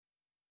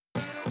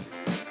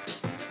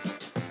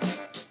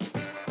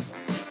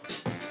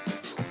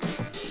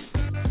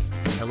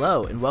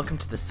Hello, and welcome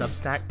to the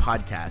Substack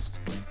podcast,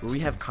 where we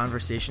have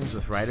conversations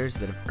with writers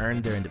that have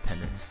earned their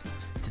independence.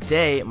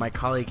 Today, my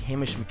colleague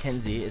Hamish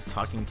McKenzie is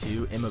talking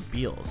to Emma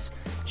Beals.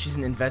 She's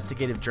an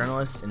investigative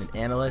journalist and an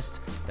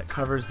analyst that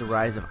covers the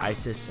rise of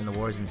ISIS and the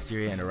wars in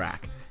Syria and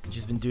Iraq, and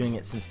she's been doing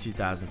it since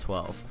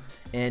 2012.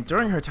 And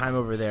during her time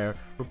over there,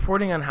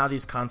 reporting on how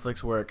these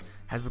conflicts work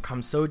has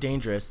become so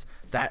dangerous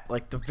that,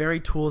 the very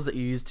tools that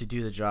you use to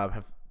do the job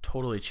have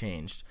totally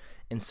changed.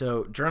 And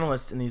so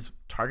journalists and these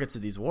targets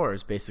of these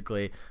wars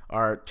basically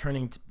are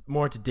turning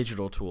more to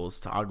digital tools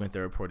to augment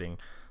their reporting.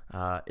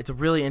 It's a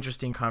really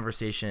interesting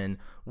conversation.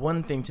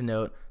 One thing to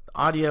note, the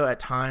audio at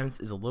times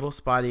is a little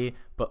spotty,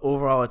 but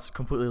overall it's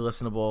completely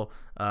listenable.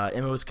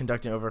 Emma was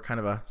conducting over kind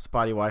of a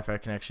spotty Wi-Fi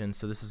connection,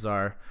 so this is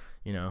our,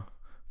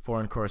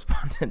 foreign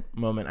correspondent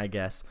moment, I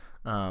guess.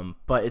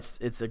 But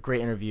it's a great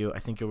interview. I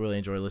think you'll really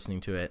enjoy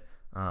listening to it.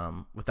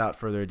 Without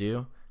further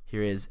ado,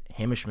 here is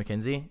Hamish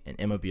McKenzie and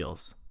Emma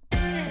Beals.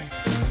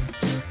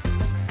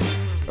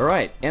 All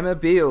right, Emma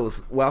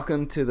Beals,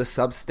 welcome to the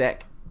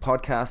Substack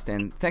podcast,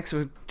 and thanks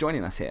for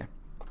joining us here.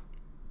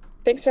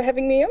 Thanks for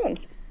having me on.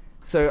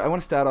 So I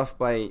want to start off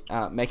by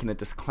making a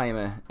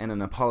disclaimer and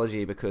an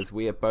apology because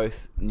we are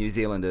both New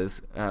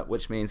Zealanders,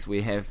 which means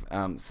we have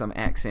some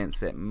accents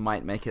that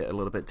might make it a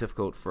little bit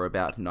difficult for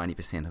about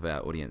 90% of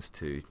our audience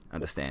to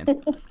understand.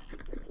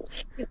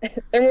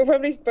 And we'll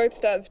probably both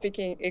start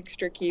speaking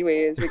extra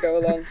Kiwi as we go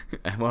along.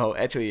 Well,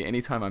 actually,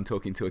 anytime I'm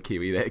talking to a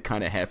Kiwi, that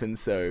kind of happens,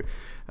 so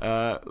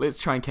let's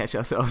try and catch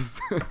ourselves.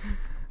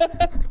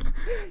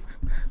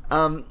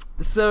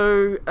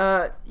 So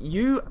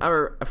you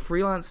are a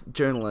freelance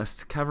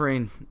journalist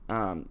covering,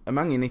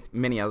 among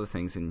many other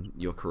things in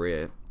your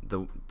career,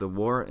 the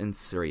war in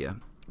Syria.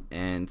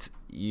 And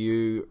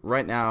you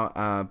right now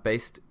are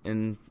based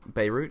in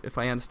Beirut, if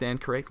I understand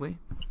correctly?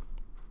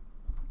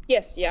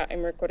 Yes, yeah,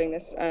 I'm recording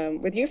this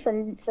with you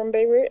from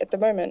Beirut at the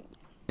moment.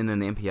 In an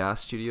NPR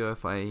studio,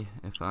 if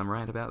I'm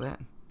right about that?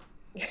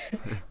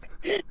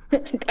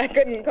 I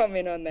couldn't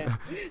comment on that.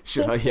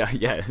 Sure,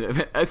 yeah.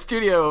 A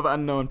studio of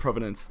unknown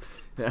provenance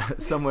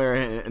somewhere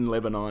in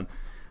Lebanon.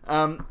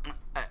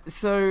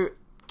 So,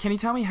 can you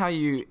tell me how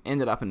you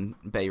ended up in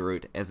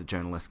Beirut as a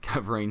journalist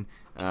covering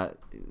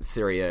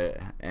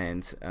Syria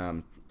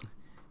and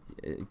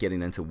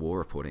getting into war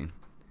reporting?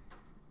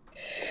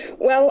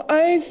 Well,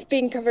 I've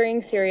been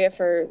covering Syria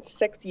for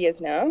 6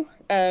 years now,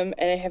 and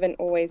I haven't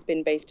always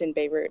been based in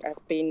Beirut.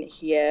 I've been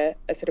here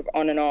sort of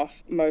on and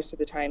off most of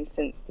the time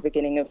since the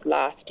beginning of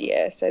last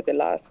year, so the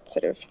last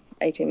sort of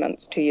 18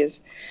 months, 2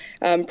 years.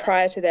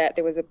 Prior to that,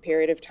 there was a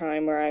period of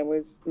time where I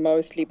was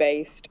mostly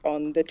based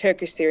on the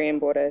Turkish-Syrian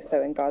border,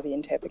 so in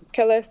Gaziantep and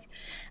Kilis,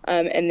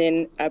 and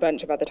then a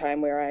bunch of other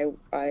time where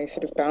I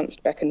sort of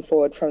bounced back and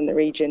forward from the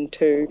region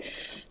to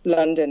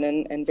London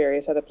and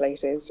various other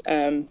places.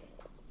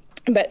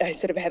 But I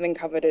sort of haven't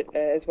covered it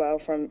as well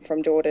from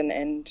Jordan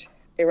and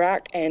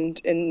Iraq and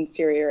in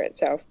Syria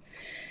itself.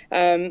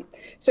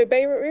 So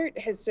Beirut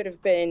has sort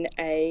of been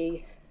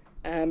a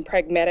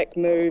pragmatic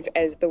move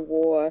as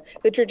the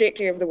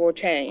trajectory of the war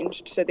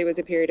changed. So there was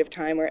a period of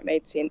time where it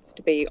made sense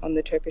to be on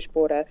the Turkish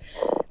border.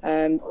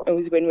 It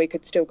was when we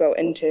could still go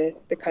into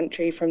the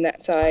country from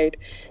that side.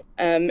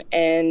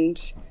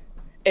 And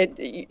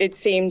it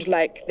seemed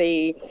like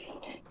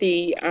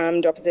the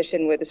armed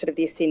opposition were the sort of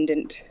the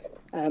ascendant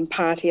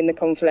party in the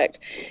conflict,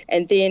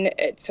 and then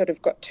it sort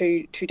of got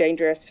too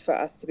dangerous for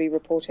us to be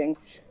reporting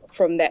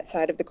from that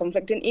side of the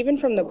conflict, and even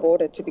from the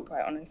border, to be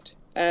quite honest.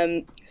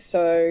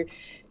 So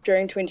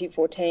during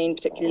 2014,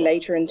 particularly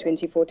later in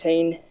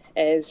 2014,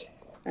 as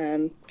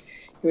you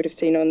would have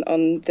seen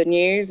on the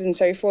news and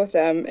so forth,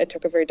 it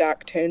took a very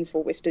dark turn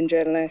for Western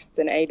journalists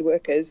and aid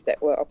workers that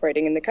were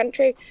operating in the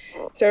country.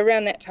 So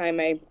around that time,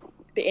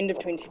 the end of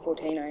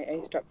 2014,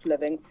 I stopped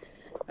living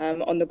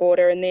on the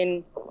border, and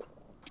then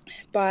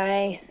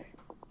by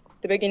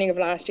the beginning of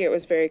last year, it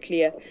was very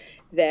clear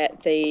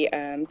that the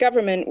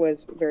government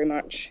was very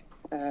much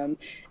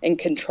in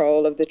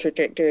control of the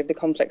trajectory of the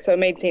conflict. So it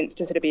made sense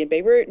to sort of be in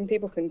Beirut, and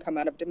people can come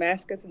out of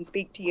Damascus and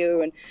speak to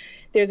you. And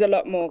there's a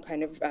lot more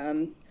kind of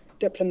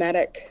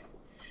diplomatic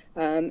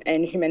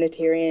and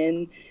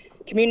humanitarian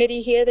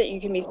community here that you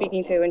can be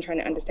speaking to and trying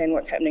to understand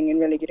what's happening and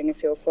really getting a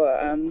feel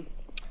for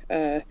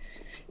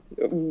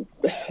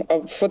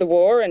the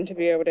war and to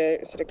be able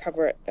to sort of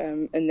cover it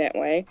in that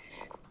way.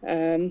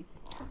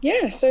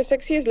 So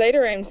 6 years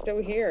later, I'm still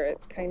here.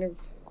 It's kind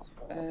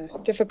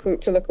of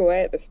difficult to look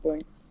away at this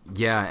point.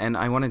 Yeah, and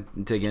I want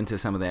to dig into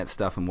some of that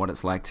stuff and what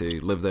it's like to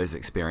live those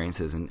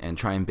experiences and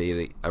try and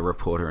be a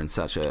reporter in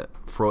such a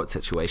fraught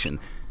situation.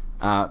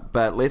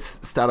 But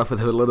let's start off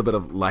with a little bit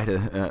of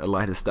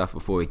lighter stuff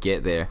before we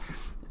get there.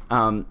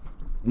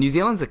 New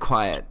Zealand's a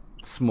quiet,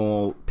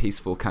 small,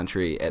 peaceful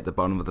country at the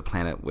bottom of the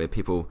planet where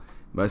people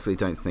mostly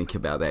don't think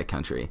about that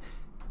country.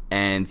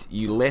 And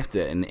you left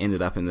it and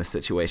ended up in this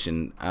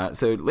situation.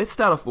 So let's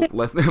start off with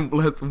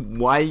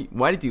why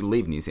did you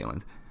leave New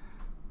Zealand?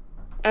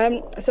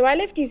 So I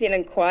left New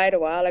Zealand quite a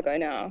while ago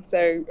now,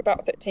 so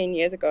about 13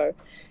 years ago.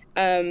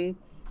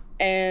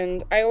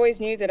 and I always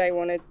knew that I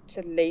wanted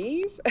to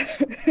leave.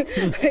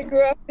 I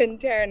grew up in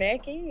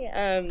Taranaki,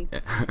 and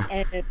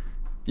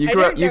you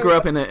grew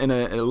up in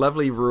a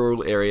lovely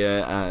rural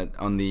area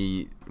on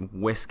the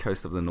west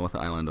coast of the North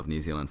Island of New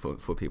Zealand.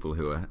 For people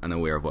who are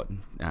unaware of what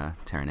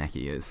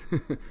Taranaki is.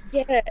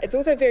 Yeah, it's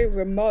also very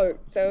remote,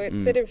 so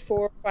it's sort of 4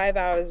 or 5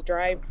 hours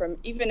drive from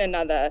even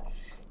another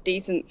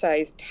decent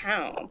sized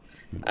town.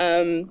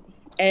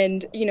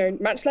 And, you know,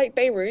 much like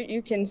Beirut,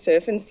 you can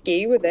surf and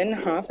ski within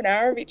half an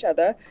hour of each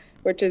other,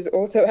 which is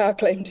also our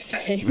claim to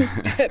fame.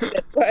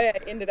 That's why I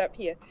ended up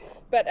here.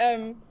 But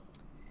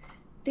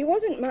there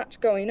wasn't much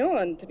going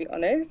on, to be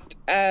honest.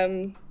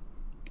 And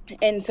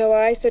so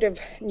I sort of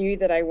knew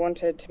that I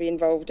wanted to be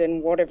involved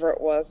in whatever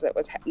it was that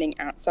was happening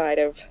outside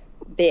of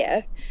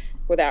there,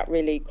 without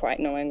really quite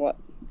knowing what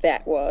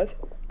that was.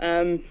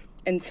 And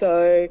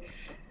so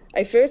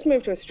I first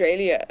moved to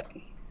Australia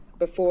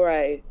before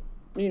I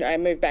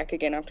moved back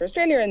again after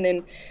Australia, and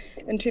then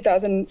in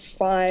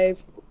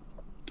 2005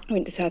 I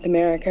went to South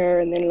America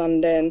and then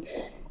London,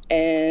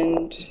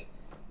 and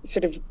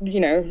sort of,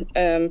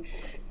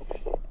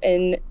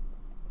 in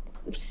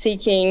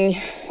seeking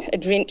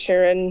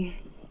adventure and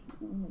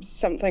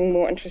something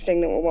more interesting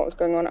than what was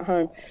going on at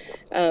home,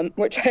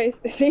 which I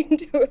seem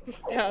to have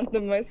found the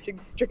most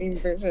extreme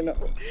version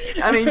of.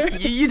 I mean,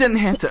 you didn't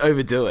have to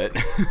overdo it.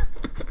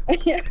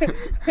 yeah,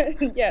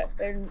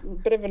 a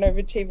bit of an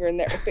overachiever in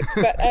that respect.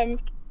 But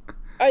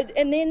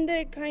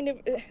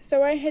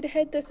so I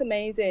had this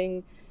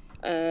amazing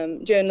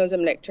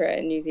journalism lecturer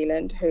in New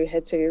Zealand who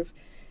had sort of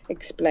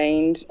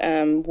explained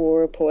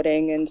war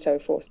reporting and so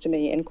forth to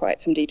me in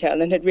quite some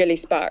detail, and had really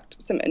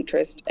sparked some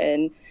interest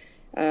in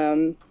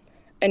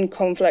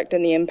conflict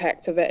and the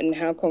impacts of it and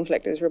how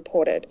conflict is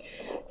reported.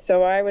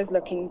 So I was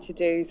looking to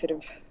do sort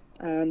of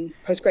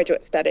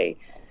postgraduate study,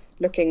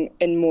 looking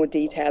in more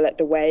detail at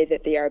the way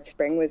that the Arab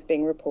Spring was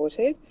being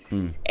reported,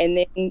 and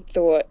then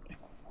thought,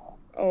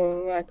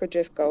 I could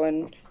just go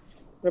and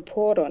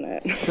report on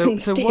it. So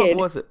what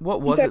was it?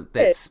 What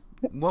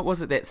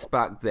was it that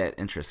sparked that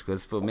interest?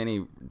 Because for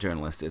many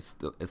journalists, it's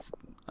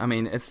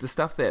the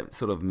stuff that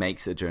sort of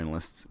makes a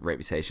journalist's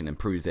reputation and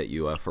proves that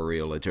you are for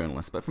real a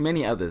journalist. But for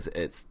many others,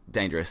 it's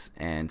dangerous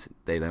and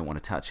they don't want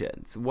to touch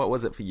it. So what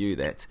was it for you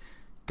that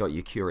got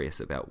you curious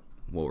about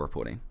war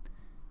reporting?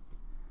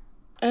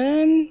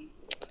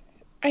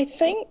 I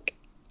think,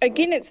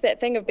 again, it's that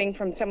thing of being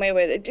from somewhere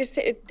where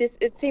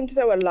it seemed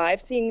so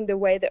alive, seeing the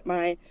way that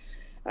my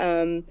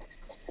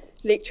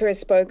lecturer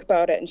spoke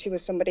about it, and she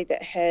was somebody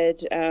that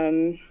had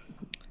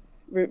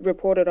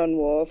reported on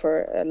war for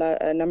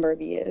a number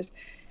of years,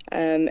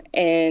 and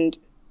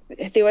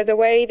there was a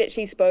way that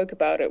she spoke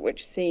about it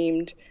which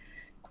seemed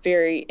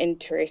very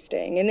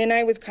interesting. And then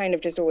I was kind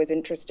of just always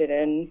interested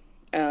in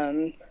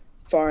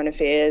foreign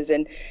affairs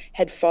and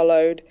had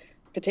followed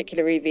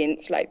particular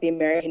events like the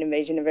American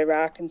invasion of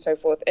Iraq and so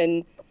forth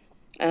in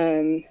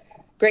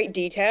great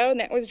detail, and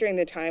that was during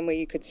the time where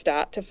you could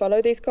start to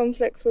follow these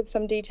conflicts with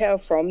some detail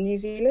from New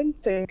Zealand,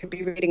 so you could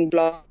be reading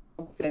blogs.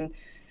 And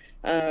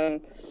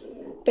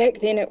back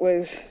then it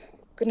was,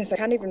 goodness, I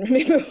can't even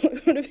remember,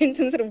 it would have been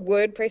some sort of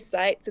WordPress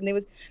sites, and there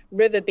was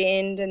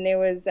Riverbend, and there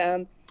was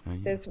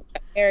this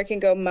American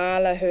girl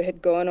Marla who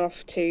had gone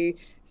off to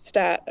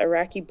start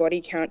Iraqi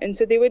body count. And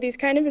so there were these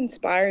kind of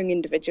inspiring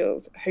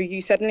individuals who you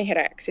suddenly had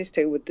access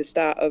to with the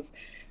start of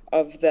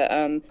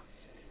the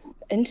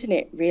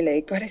internet,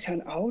 really. God, I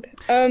sound old.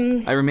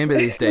 I remember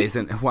these days,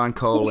 and Juan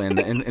Cole and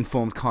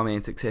informed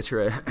comments,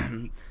 etc.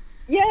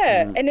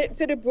 Yeah, and it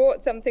sort of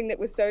brought something that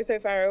was so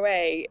far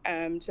away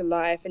to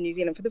life in New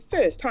Zealand for the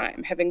first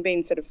time, having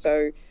been sort of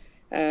so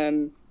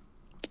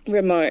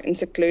remote and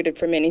secluded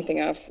from anything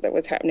else that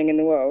was happening in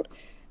the world,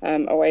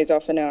 a ways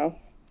off in our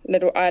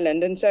little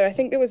island. And so I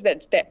think there was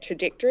that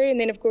trajectory. And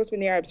then, of course, when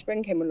the Arab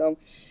Spring came along,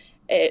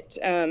 it,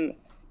 and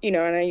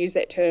I use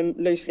that term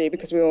loosely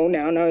because we all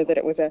now know that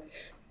it was a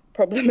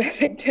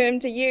problematic term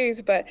to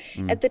use, but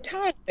at the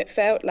time it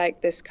felt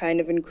like this kind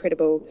of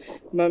incredible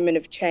moment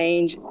of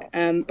change,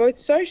 both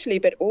socially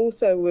but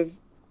also with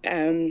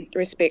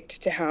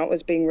respect to how it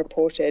was being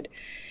reported,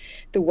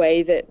 the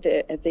way that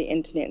the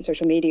internet and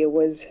social media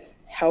was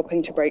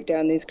helping to break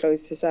down these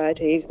closed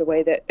societies, the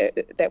way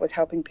that was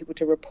helping people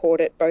to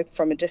report it both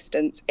from a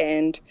distance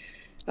and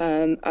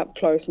up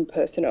close and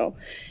personal.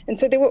 And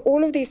so there were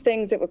all of these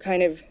things that were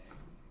kind of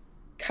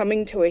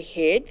coming to a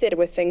head, that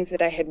were things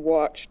that I had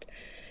watched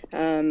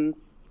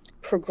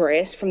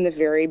progress from the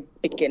very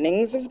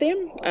beginnings of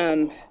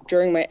them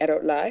during my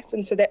adult life.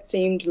 And so that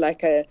seemed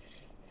like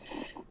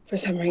for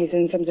some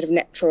reason, some sort of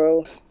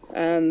natural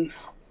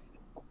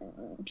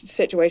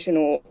situation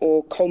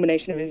or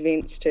culmination of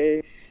events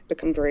to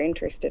become very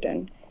interested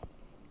in.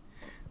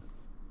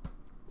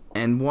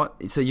 And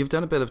so you've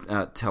done a bit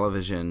of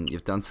television,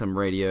 you've done some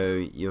radio,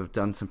 you've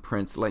done some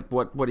print. Like,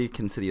 what do you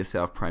consider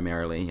yourself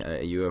primarily?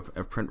 Are you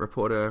a print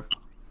reporter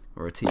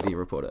or a TV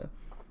reporter?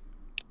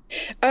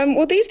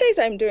 Well, these days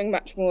I'm doing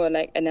much more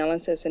like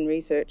analysis and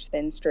research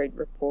than straight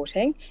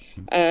reporting,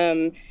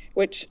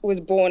 which was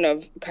born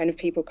of kind of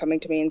people coming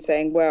to me and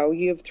saying, well,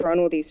 you've thrown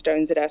all these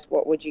stones at us.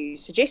 What would you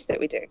suggest that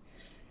we do?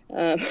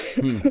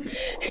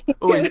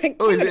 Always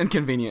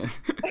inconvenient.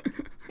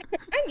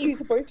 Aren't you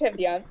supposed to have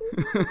the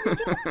answers?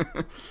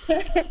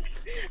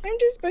 I'm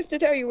just supposed to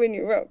tell you when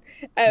you're wrong.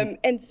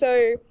 And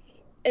so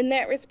in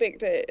that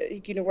respect,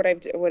 what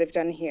I've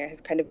done here has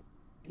kind of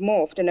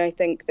morphed. And I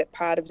think that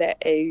part of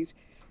that is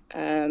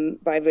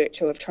by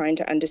virtue of trying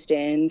to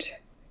understand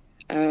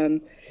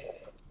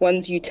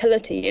one's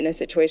utility in a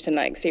situation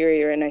like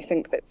Syria. And I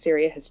think that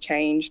Syria has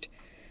changed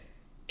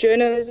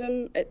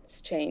journalism,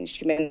 it's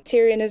changed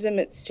humanitarianism,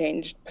 it's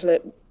changed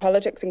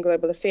politics and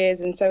global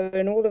affairs. And so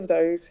in all of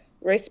those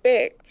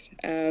respects,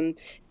 there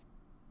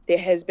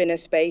has been a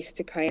space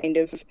to kind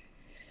of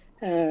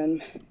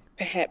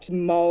perhaps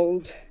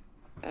mold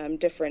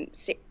different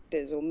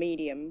sectors or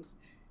mediums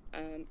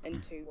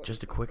into...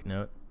 Just a quick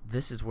note.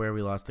 This is where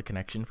we lost the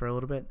connection for a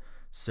little bit.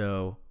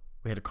 So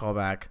we had to call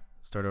back,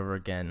 start over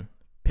again,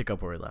 pick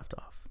up where we left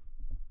off.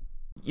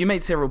 You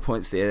made several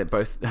points there,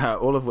 both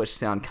all of which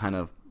sound kind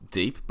of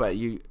deep, but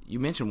you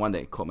mentioned one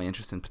that caught my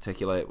interest in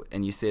particular,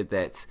 and you said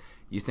that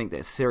you think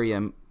that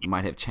Syria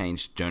might have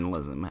changed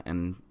journalism,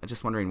 and I'm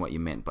just wondering what you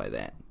meant by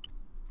that.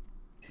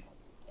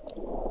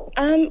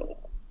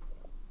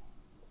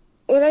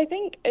 Well, I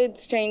think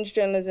it's changed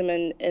journalism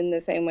in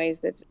the same ways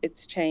that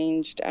it's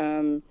changed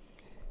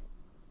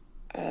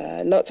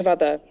lots of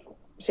other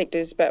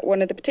sectors, but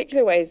one of the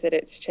particular ways that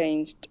it's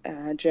changed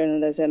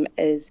journalism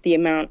is the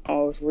amount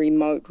of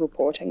remote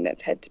reporting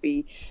that's had to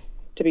be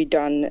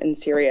done in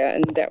Syria,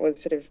 and that was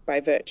sort of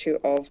by virtue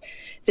of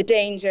the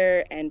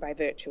danger and by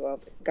virtue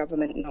of the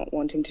government not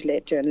wanting to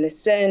let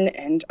journalists in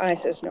and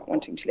ISIS not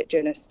wanting to let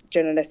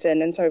journalists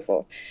in and so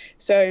forth.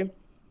 So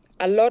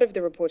a lot of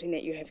the reporting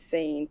that you have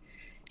seen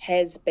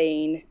has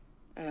been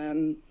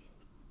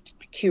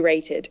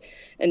curated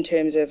in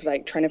terms of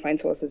like trying to find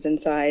sources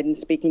inside and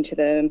speaking to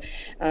them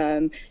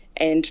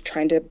and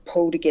trying to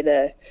pull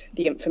together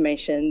the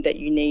information that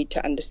you need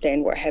to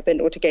understand what happened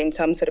or to gain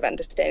some sort of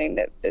understanding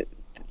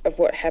of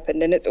what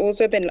happened. And it's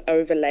also been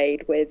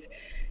overlaid with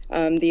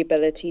the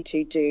ability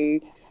to do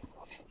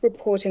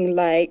reporting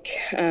like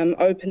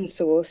open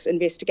source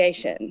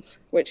investigations,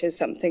 which is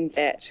something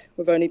that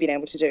we've only been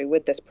able to do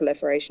with this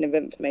proliferation of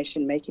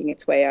information making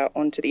its way out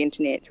onto the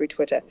internet through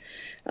Twitter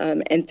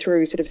and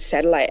through sort of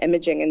satellite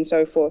imaging and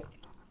so forth.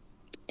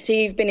 So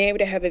you've been able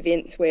to have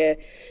events where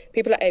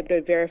people are able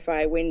to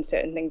verify when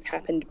certain things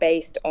happened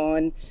based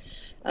on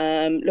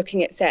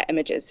looking at sat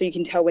images. So you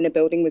can tell when a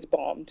building was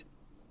bombed,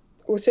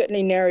 or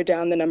certainly narrow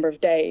down the number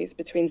of days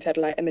between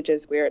satellite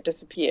images where it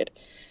disappeared.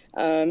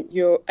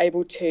 You're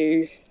able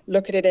to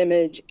look at an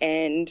image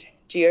and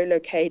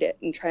geolocate it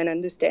and try and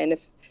understand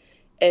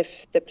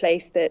if the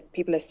place that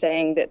people are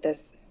saying that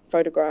this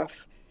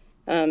photograph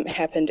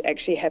happened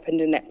actually happened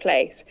in that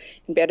place,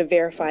 and be able to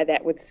verify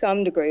that with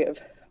some degree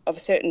of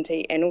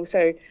certainty. And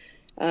also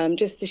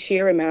just the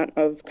sheer amount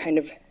of kind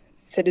of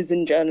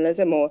citizen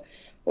journalism or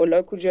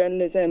local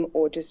journalism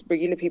or just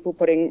regular people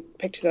putting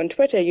pictures on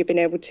Twitter, you've been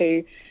able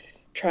to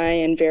try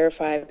and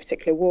verify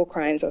particular war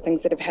crimes or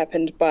things that have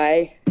happened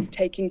by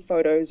taking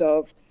photos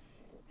of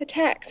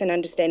attacks and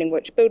understanding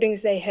which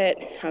buildings they hit,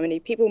 how many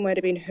people might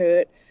have been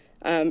hurt,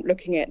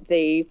 looking at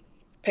the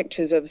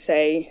pictures of,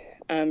 say,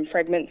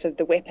 fragments of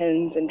the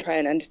weapons and try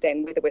and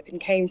understand where the weapon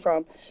came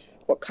from,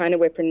 what kind of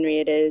weaponry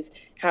it is,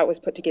 how it was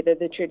put together,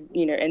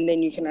 and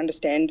then you can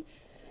understand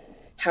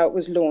how it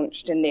was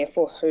launched and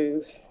therefore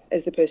who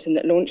is the person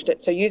that launched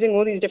it. So using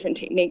all these different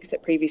techniques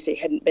that previously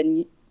hadn't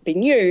been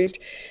used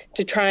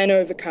to try and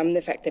overcome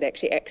the fact that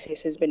actually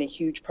access has been a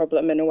huge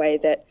problem in a way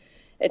that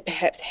it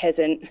perhaps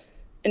hasn't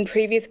in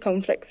previous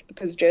conflicts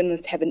because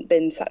journalists haven't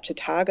been such a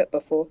target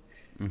before.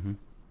 Mm-hmm.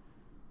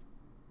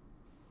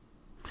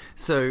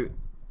 So,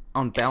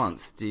 on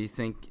balance, do you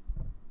think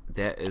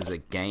that is a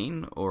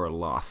gain or a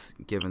loss,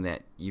 given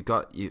that you've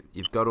got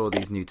all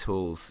these new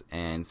tools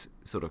and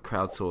sort of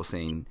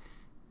crowdsourcing,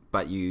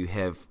 but you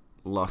have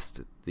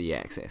lost the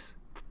access?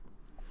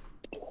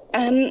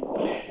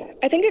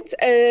 I think it's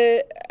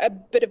a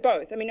bit of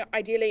both. I mean,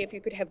 ideally, if you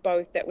could have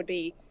both, that would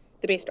be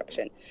the best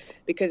option,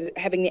 because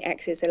having the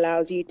access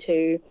allows you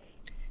to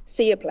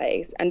see a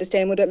place,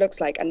 understand what it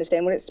looks like,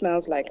 understand what it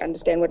smells like,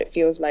 understand what it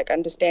feels like,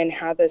 understand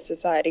how the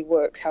society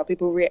works, how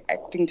people are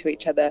reacting to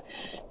each other.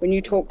 When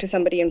you talk to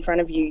somebody in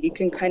front of you, you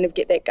can kind of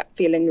get that gut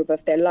feeling of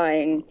if they're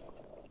lying.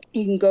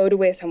 You can go to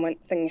where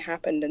something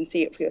happened and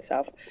see it for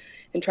yourself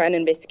and try and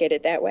investigate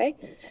it that way,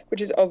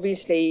 which is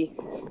obviously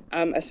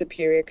a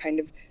superior kind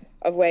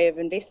of way of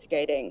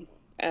investigating.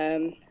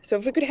 So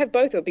if we could have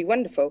both, it would be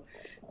wonderful.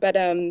 But,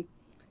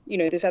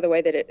 this other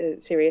way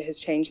that Syria has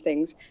changed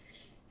things,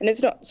 and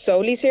it's not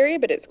solely Syria,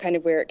 but it's kind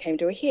of where it came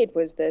to a head,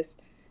 was this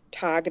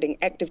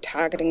active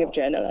targeting of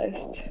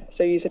journalists.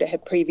 So you sort of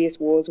had previous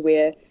wars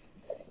where,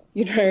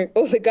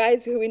 all the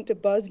guys who went to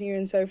Bosnia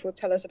and so forth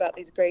tell us about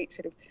these great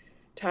sort of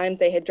times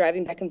they had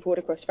driving back and forth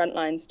across front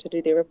lines to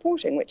do their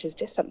reporting, which is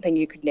just something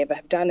you could never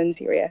have done in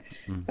Syria.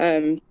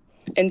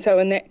 And so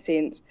in that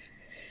sense,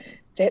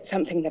 that's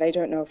something that I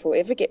don't know if we'll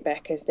ever get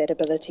back, is that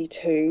ability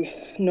to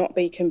not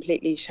be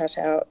completely shut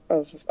out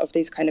of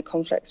these kind of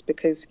conflicts,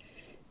 because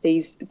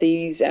these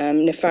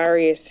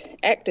nefarious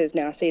actors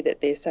now see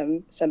that there's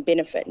some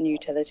benefit and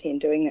utility in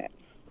doing that.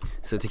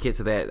 So to get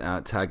to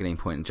that targeting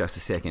point in just a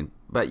second,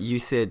 but you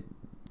said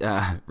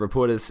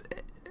reporters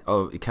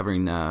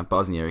covering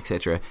Bosnia,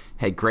 etc.,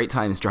 had great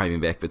times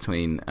driving back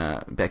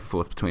and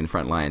forth between the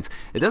front lines.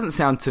 It doesn't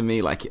sound to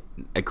me like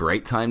a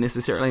great time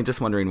necessarily. I'm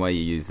just wondering why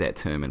you use that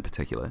term in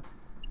particular.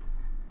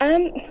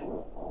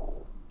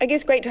 I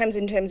guess great times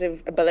in terms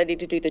of ability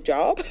to do the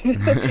job.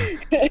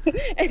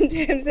 In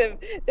terms of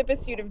the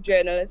pursuit of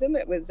journalism,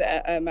 it was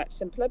much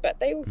simpler. But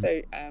they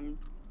also,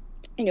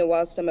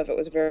 while some of it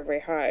was very, very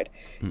hard,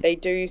 they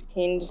do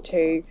tend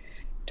to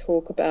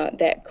talk about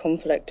that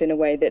conflict in a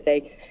way that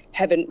they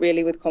haven't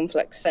really with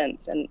conflict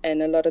since. And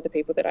a lot of the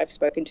people that I've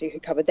spoken to who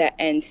covered that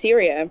and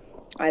Syria,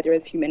 either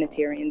as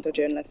humanitarians or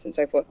journalists and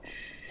so forth,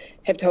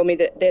 have told me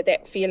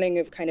that feeling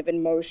of kind of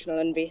emotional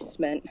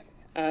investment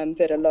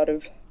that a lot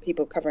of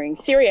people covering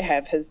Syria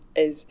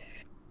is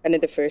kind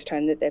of the first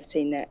time that they've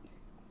seen that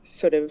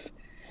sort of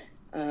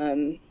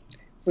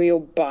real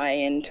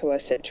buy-in to a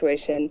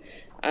situation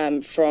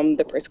from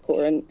the press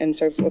corps and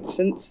so forth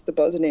since the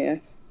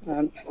Bosnia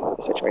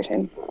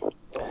situation.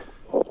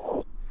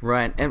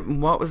 Right,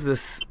 and what was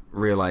this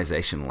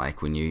realization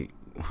like when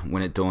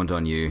it dawned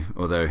on you,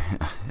 although,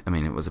 I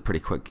mean, it was a pretty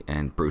quick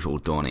and brutal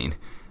dawning,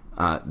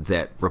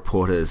 that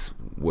reporters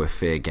were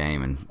fair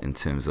game in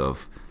terms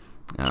of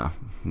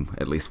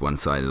at least one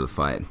side of the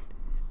fight?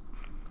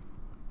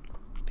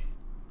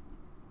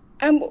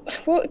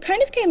 Well, it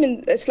kind of came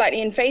in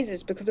slightly in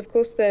phases, because, of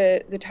course,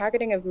 the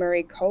targeting of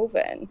Marie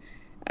Colvin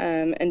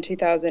in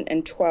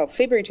 2012,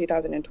 February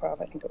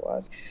 2012, I think it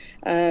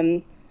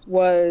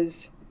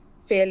was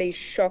fairly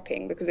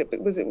shocking, because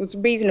it was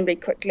reasonably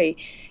quickly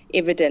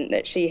evident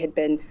that she had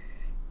been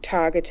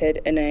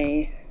targeted in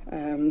a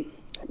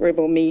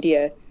rebel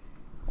media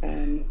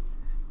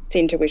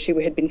centre where she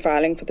had been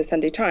filing for the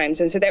Sunday Times.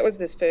 And so that was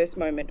this first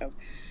moment of,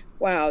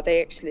 wow, they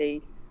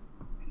actually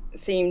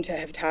seemed to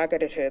have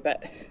targeted her,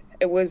 but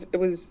it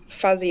was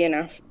fuzzy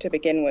enough to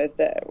begin with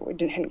that we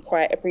hadn't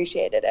quite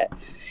appreciated it.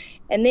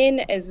 And then,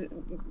 as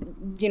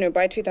you know,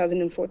 by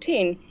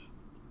 2014,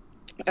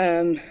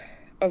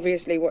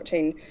 obviously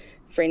watching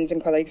friends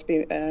and colleagues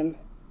be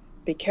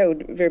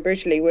killed very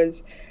brutally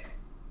was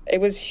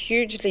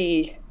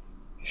hugely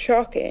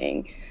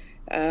shocking.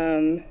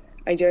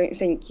 I don't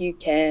think you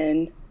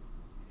can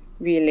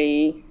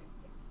really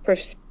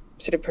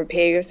sort of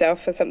prepare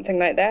yourself for something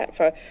like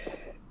that,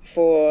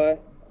 for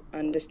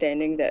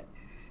understanding that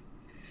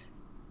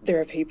there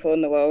are people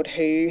in the world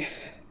who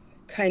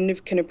kind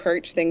of can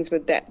approach things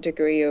with that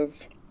degree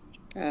of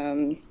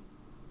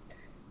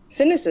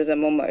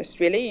cynicism almost,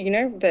 really,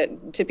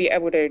 that to be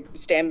able to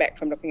stand back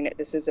from looking at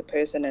this as a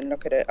person and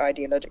look at it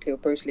ideologically or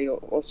brutally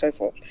or so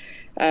forth.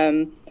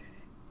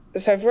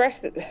 So for us,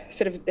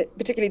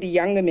 particularly the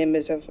younger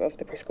members of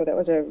the press corps, that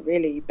was a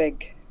really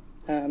big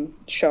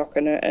shock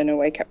and a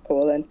wake-up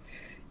call, and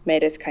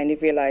made us kind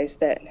of realise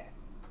that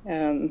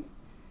you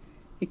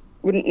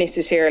wouldn't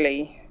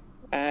necessarily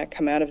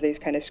come out of these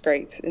kind of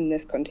scrapes in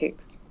this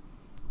context.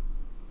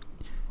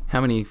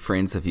 How many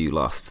friends have you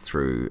lost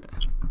through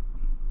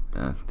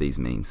these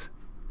means?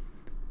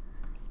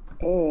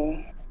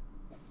 I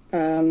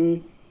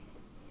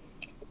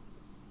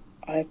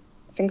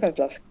think I've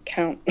lost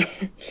count.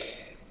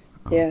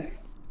 Yeah.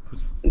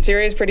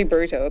 Syria's pretty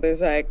brutal.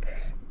 There's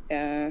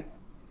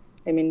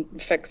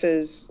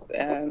fixers,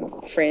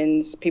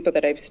 friends, people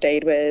that I've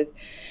stayed with,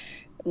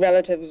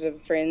 relatives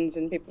of friends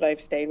and people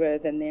I've stayed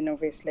with, and then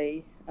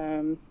obviously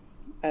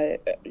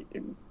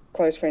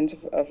close friends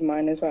of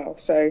mine as well.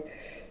 So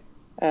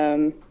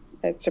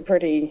it's a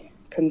pretty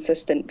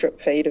consistent drip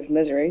feed of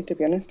misery, to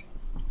be honest.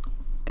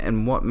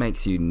 And what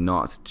makes you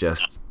not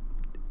just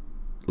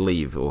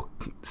leave or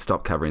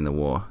stop covering the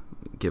war,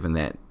 given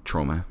that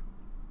trauma?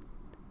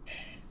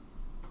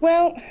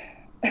 Well,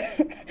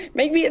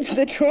 maybe it's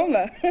the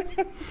trauma.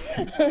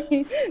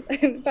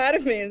 Part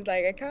of me is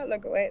like, I can't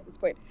look away at this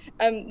point.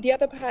 The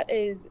other part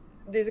is,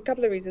 there's a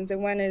couple of reasons.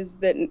 And one is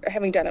that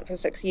having done it for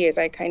 6 years,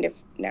 I kind of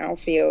now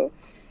feel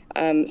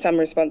some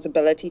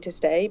responsibility to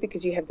stay,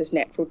 because you have this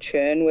natural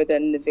churn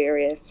within the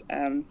various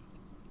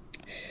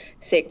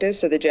sectors.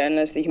 So the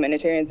journalists, the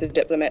humanitarians, the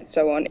diplomats,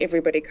 so on,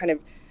 everybody kind of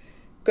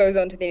goes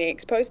on to the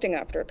next posting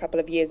after a couple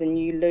of years, and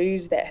you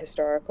lose that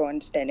historical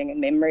understanding and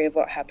memory of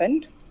what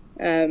happened.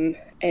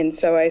 And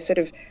so I sort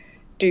of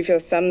do feel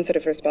some sort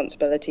of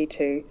responsibility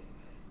to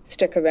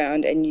stick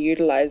around and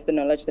utilize the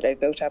knowledge that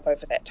I've built up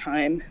over that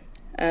time.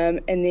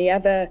 And the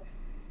other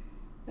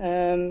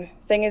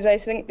thing is, I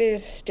think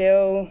there's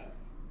still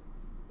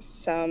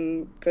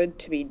some good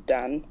to be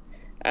done.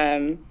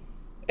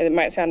 It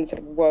might sound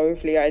sort of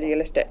woefully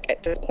idealistic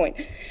at this point,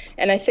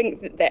 and I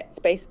think that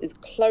space is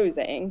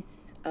closing,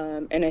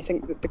 and I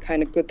think that the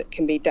kind of good that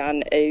can be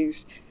done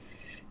is,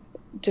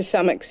 to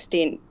some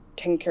extent,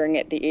 tinkering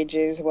at the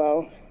edges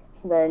while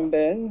Rome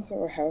burns,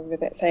 or however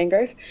that saying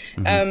goes.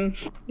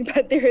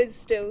 But there is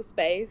still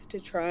space to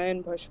try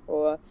and push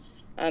for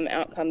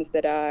outcomes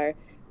that are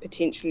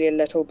potentially a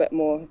little bit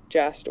more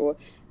just or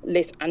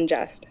less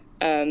unjust.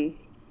 And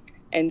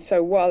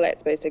so while that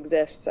space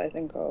exists, I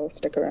think I'll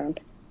stick around.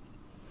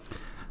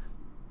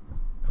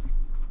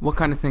 What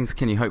kind of things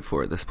can you hope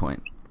for at this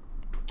point?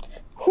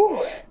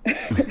 Whew.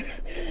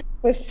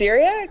 With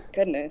Syria?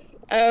 Goodness.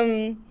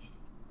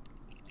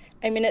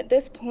 I mean, at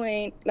this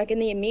point, like in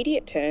the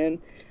immediate term,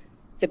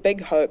 the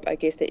big hope, I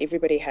guess, that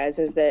everybody has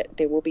is that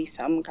there will be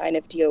some kind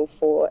of deal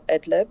for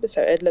Idlib.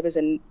 So Idlib is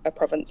a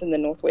province in the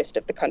northwest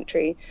of the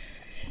country.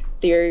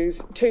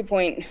 There's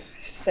 2.6,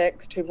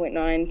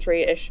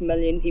 2.93-ish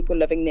million people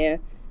living there.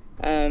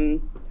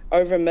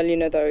 Over 1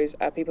 million of those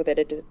are people that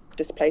are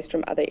displaced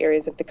from other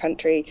areas of the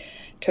country.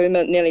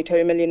 Nearly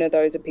 2 million of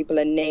those are people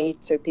in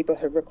need, so people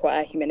who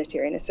require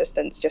humanitarian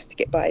assistance just to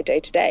get by day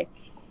to day.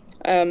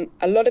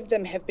 A lot of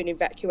them have been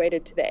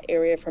evacuated to that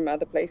area from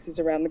other places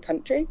around the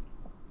country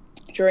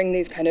during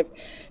these kind of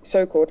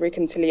so-called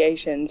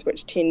reconciliations,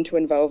 which tend to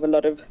involve a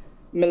lot of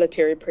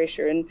military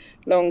pressure and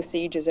long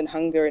sieges and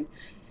hunger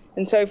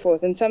and so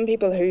forth. And some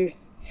people who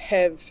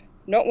have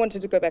not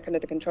wanted to go back under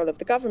the control of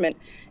the government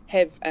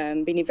have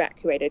been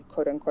evacuated,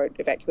 quote unquote,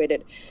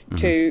 evacuated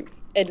to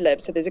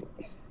Idlib. So there's a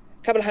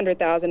couple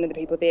 100,000 of the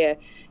people there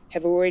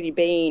have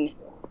already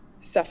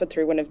suffered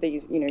through one of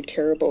these,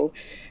 terrible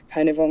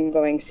kind of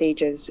ongoing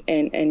sieges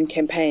and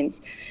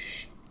campaigns.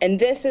 And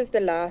this is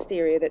the last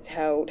area that's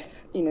held,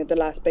 the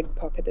last big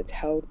pocket that's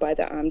held by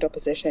the armed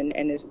opposition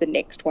and is the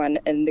next one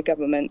in the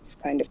government's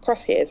kind of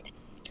crosshairs.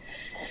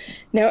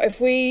 Now,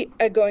 if we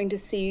are going to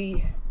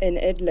see in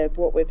Idlib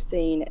what we've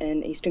seen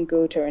in Eastern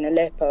Ghouta and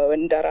Aleppo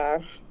and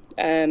Daraa,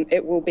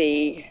 it will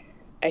be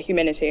a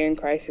humanitarian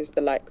crisis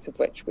the likes of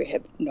which we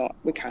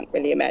can't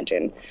really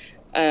imagine.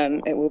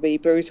 It will be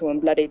brutal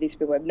and bloody. These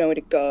people have nowhere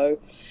to go.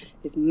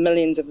 There's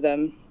millions of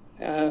them.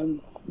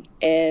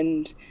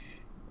 And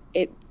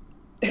it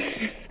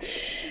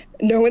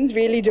no one's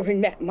really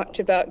doing that much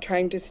about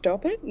trying to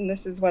stop it. And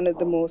this is one of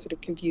the more sort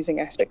of confusing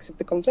aspects of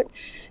the conflict.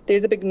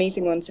 There's a big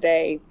meeting on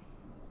today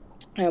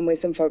where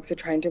some folks are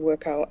trying to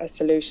work out a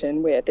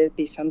solution where there'd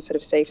be some sort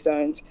of safe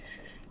zones.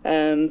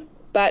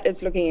 But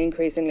it's looking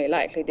increasingly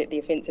likely that the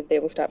offensive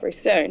there will start very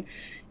soon.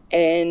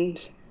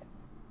 And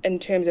in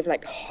terms of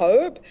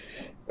hope,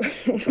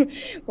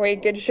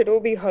 we should all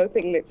be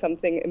hoping that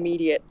something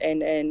immediate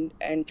and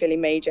fairly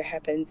major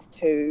happens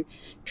to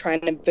try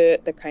and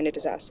avert the kind of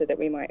disaster that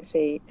we might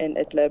see in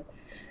Idlib.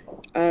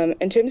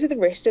 In terms of the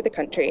rest of the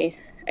country,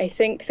 I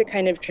think the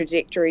kind of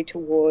trajectory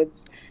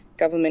towards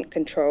government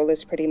control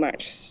is pretty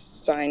much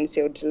signed,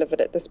 sealed,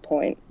 delivered at this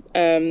point.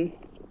 And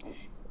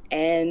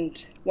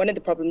one of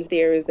the problems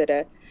there is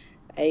that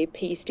a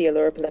peace deal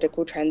or a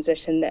political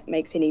transition that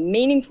makes any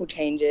meaningful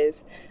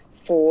changes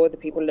for the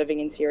people living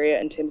in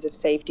Syria in terms of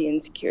safety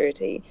and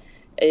security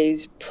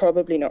is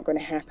probably not going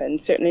to happen,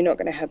 certainly not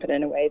going to happen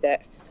in a way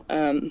that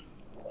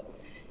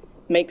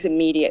makes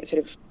immediate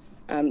sort of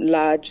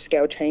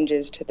large-scale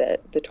changes to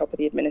the top of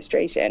the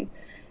administration.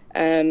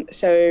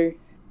 So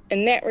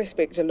in that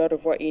respect, a lot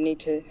of what you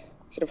need to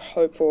sort of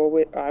hope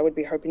for, I would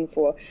be hoping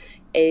for,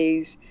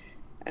 is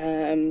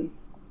some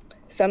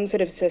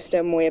sort of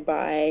system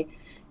whereby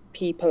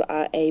people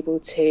are able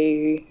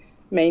to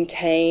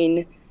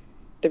maintain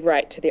the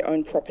right to their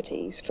own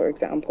properties, for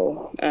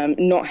example,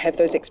 not have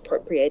those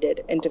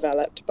expropriated and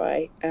developed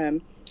by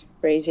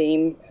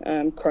regime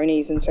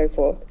cronies and so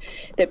forth,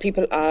 that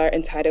people are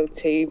entitled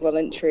to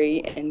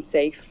voluntary and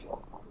safe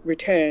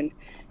return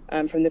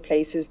from the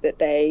places that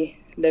they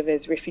live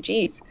as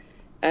refugees,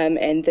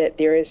 and that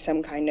there is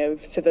some kind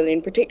of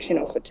civilian protection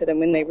offered to them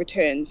when they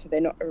return, so they're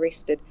not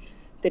arrested,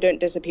 they don't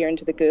disappear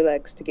into the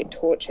gulags to get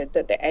tortured,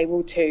 that they're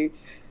able to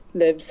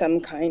live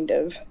some kind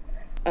of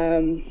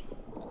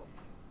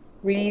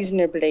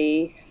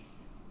reasonably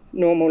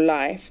normal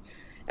life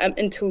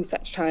until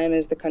such time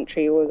as the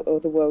country or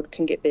the world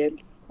can get their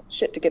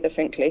shit together,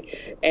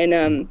 frankly,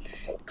 and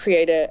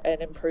create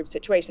an improved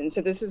situation.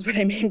 So this is what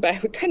I mean by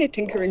we're kind of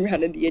tinkering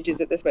around in the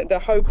edges at this point. The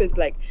hope is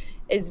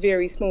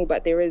very small,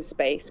 but there is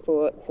space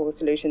for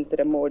solutions that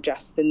are more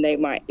just than they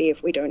might be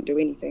if we don't do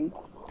anything.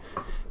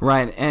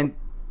 Right, and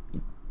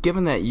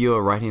given that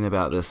you're writing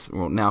about this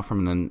now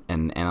from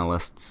an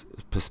analyst's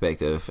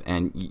perspective,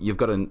 and you've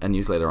got a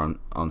newsletter on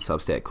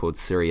Substack called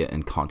Syria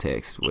in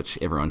Context, which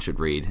everyone should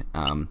read.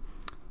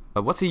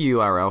 What's the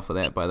URL for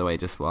that, by the way,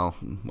 just while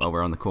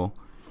we're on the call?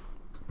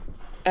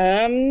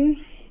 I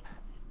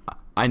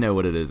know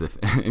what it is, if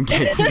in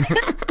case.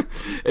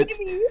 It's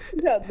the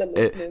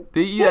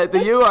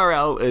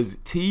URL is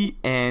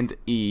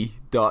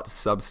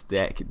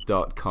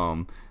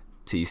tande.substack.com.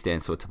 T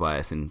stands for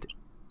Tobias and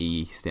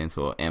E stands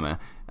for Emma.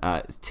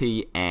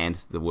 T and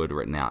the word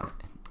written out,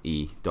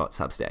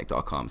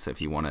 e.substack.com. So if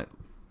you want to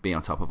be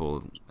on top of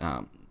all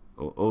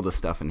the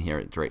stuff and hear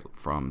it direct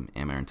from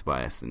Emma and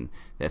Tobias, and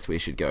that's where you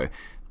should go.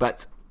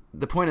 But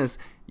the point is,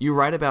 you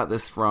write about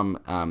this from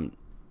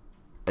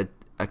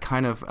a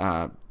kind of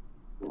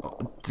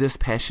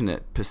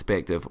dispassionate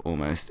perspective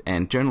almost,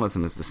 and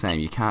journalism is the same.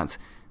 You can't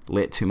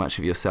let too much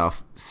of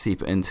yourself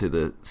seep into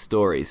the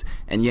stories,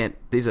 and yet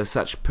these are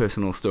such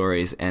personal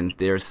stories, and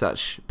there is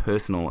such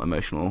personal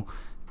emotional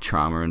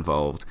trauma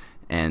involved.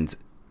 And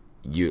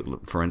you,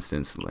 for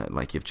instance,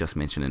 like you've just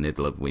mentioned, in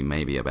Idlib, we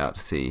may be about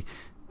to see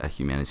a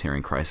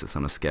humanitarian crisis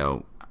on a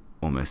scale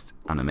almost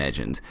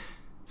unimagined.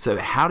 So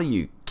how do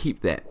you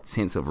keep that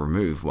sense of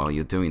remove while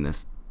you're doing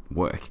this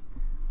work?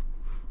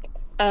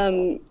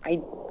 I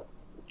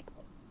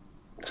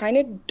kind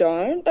of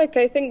don't. Like,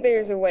 I think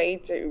there's a way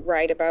to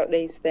write about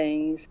these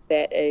things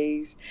that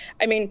is,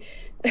 I mean,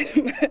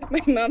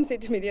 my mom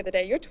said to me the other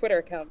day, your Twitter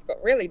account's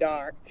got really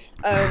dark.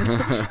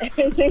 I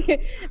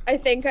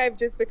think I've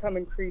just become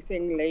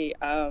increasingly,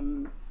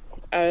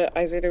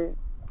 I sort of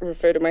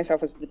refer to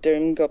myself as the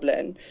doom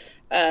goblin.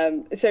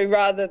 So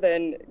rather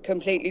than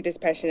completely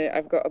dispassionate,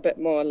 I've got a bit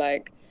more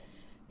like,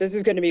 this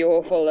is going to be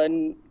awful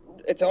and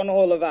it's on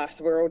all of us.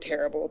 We're all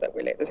terrible that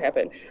we let this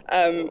happen.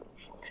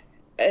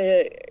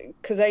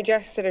 Because I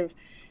just sort of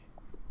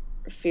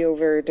feel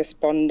very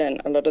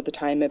despondent a lot of the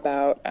time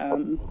about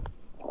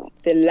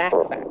the lack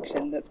of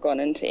action that's gone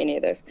into any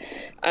of this.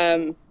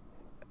 I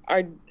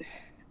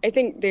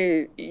think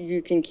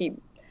you can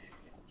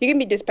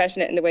be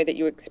dispassionate in the way that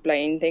you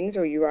explain things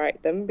or you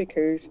write them,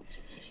 because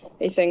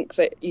I think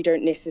that you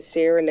don't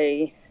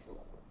necessarily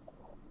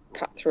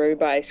cut through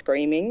by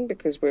screaming,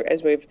 because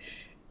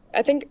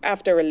I think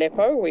after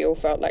Aleppo, we all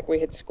felt like we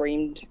had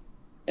screamed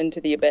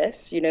into the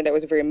abyss. You know, that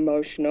was very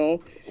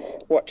emotional,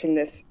 watching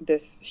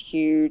this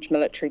huge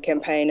military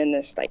campaign and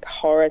this like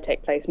horror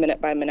take place minute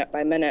by minute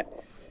by minute.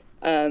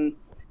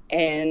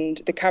 And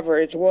the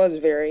coverage was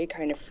very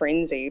kind of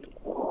frenzied,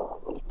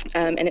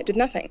 and it did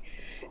nothing.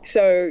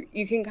 So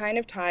you can kind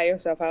of tire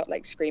yourself out,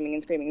 like screaming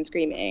and screaming and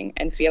screaming,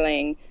 and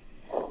feeling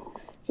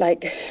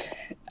like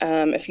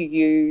if you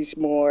use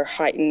more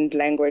heightened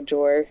language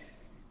or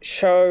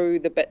show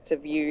the bits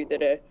of you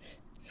that are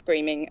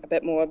screaming a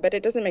bit more, but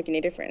it doesn't make any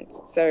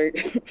difference. So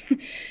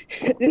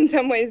in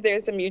some ways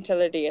there's some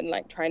utility in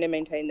like trying to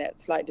maintain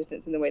that slight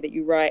distance in the way that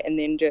you write, and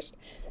then just,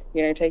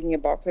 you know, taking a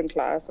boxing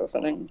class or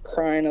something,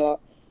 crying a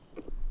lot.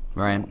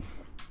 Right.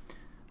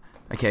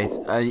 Okay,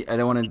 so I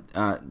don't want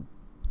to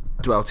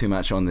dwell too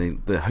much on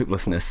the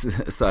hopelessness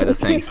side of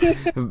things,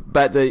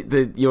 but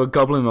your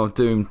Goblin of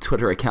Doom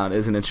Twitter account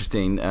is an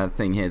interesting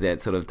thing here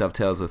that sort of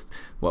dovetails with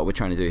what we're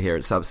trying to do here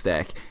at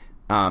Substack.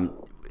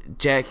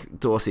 Jack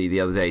Dorsey the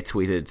other day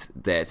tweeted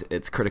that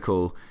it's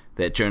critical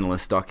that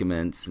journalists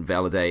document,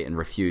 validate, and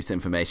refute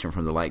information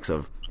from the likes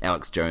of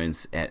Alex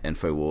Jones at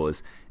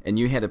InfoWars, and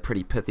you had a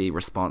pretty pithy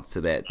response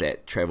to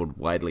that travelled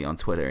widely on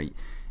Twitter,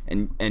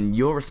 and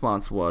your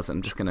response was,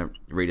 I'm just going to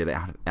read it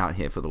out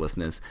here for the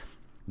listeners: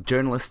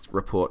 journalists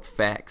report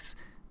facts.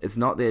 It's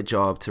not their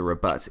job to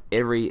rebut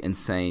every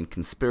insane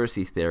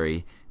conspiracy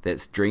theory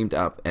that's dreamed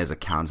up as a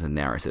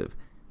counter-narrative.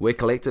 We're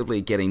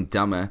collectively getting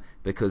dumber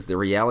because the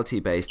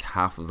reality-based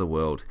half of the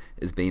world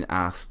is being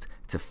asked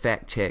to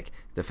fact-check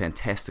the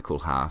fantastical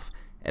half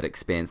at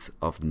expense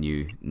of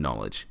new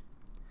knowledge.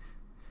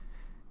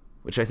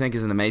 Which I think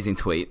is an amazing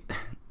tweet.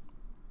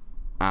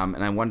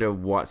 And I wonder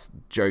what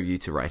drove you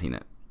to writing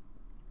it.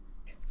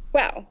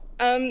 Wow.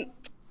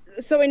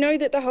 So I know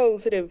that the whole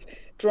sort of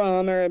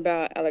drama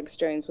about Alex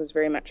Jones was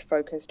very much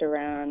focused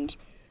around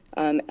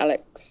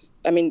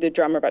the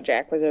drama about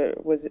Jack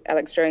was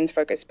Alex Jones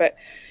focused, but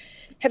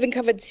having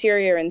covered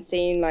Syria and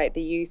seen like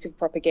the use of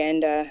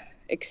propaganda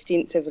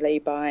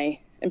extensively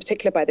in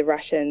particular by the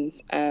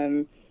Russians,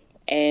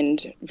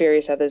 and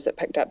various others that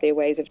picked up their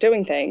ways of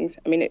doing things.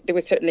 I mean, there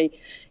was certainly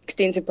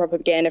extensive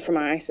propaganda from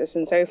ISIS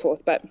and so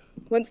forth, but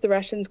once the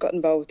Russians got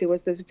involved, there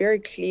was this very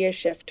clear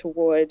shift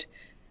toward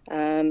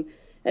an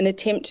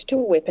attempt to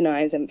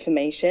weaponize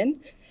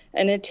information,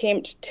 an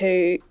attempt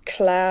to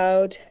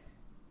cloud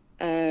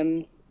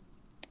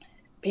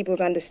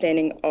people's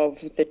understanding of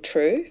the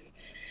truth,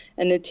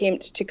 an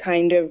attempt to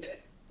kind of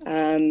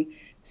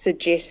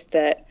suggest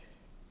that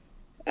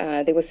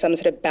there was some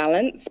sort of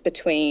balance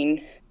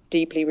between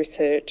deeply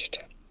researched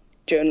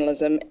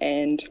journalism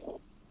and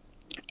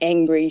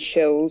angry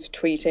shills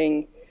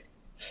tweeting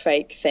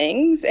fake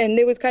things. And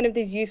there was kind of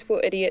these useful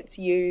idiots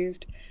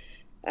used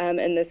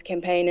in this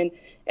campaign. And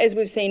as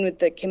we've seen with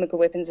the chemical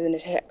weapons and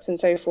attacks and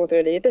so forth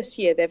earlier this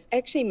year, they've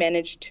actually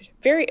managed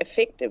very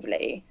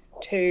effectively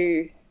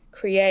to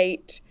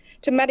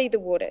muddy the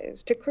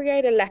waters, to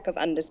create a lack of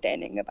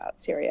understanding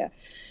about Syria,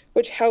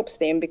 which helps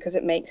them because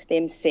it makes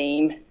them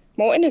seem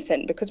more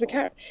innocent, because we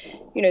can't,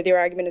 their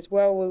argument is,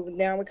 well,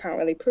 now we can't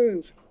really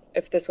prove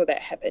if this or that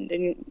happened.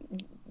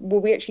 And, well,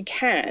 we actually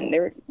can.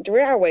 There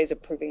are ways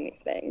of proving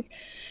these things.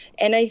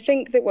 And I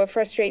think that what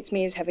frustrates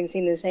me is having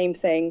seen the same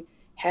thing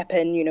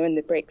happen, in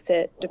the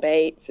Brexit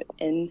debates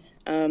in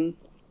the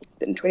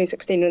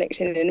 2016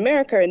 election in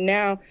America, and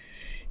now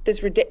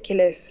this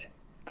ridiculous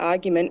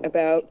argument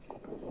about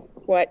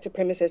white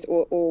supremacists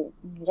or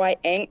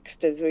white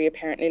angst, as we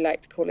apparently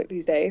like to call it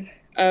these days.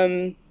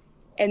 And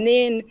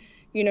then,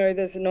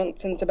 there's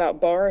nonsense about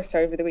Boris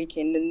over the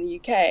weekend in the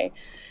UK.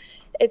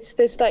 it's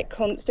this like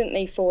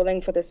constantly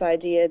falling for this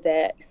idea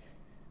that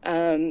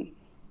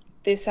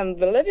there's some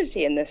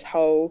validity in this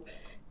whole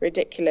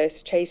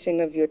ridiculous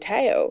chasing of your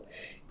tail.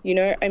 You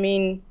know, I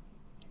mean,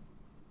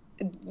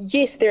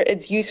 yes,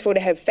 it's useful to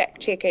have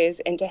fact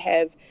checkers and to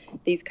have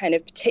these kind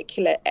of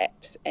particular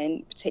apps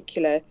and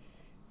particular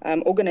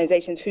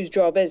organizations whose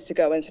job is to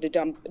go and sort of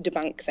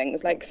debunk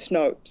things like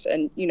Snopes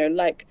and, you know,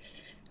 like,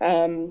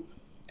 I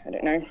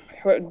don't know,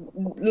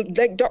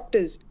 like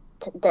doctors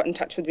got in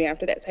touch with me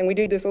after that saying we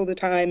do this all the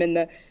time in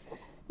the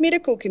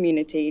medical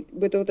community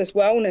with all this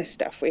wellness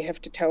stuff. We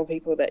have to tell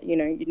people that, you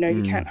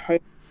can't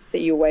hope that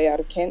you're way out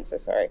of cancer,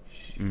 sorry.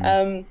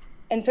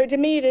 And so to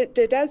me,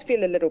 it does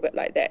feel a little bit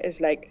like that.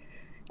 It's like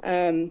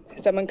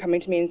someone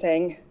coming to me and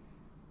saying,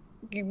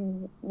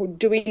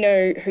 do we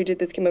know who did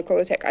this chemical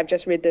attack? I've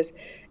just read this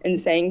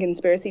insane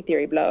conspiracy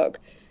theory blog.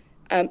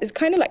 It's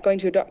kind of like going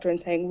to a doctor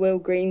and saying, will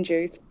green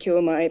juice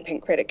cure my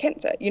pancreatic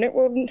cancer? You know,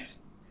 well,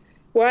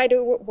 why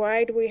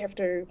do we have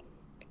to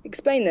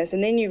explain this?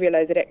 And then you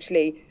realize that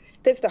actually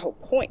that's the whole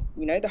point.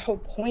 You know, the whole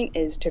point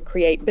is to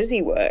create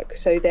busy work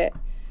so that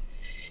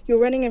you're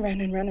running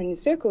around and running in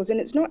circles, and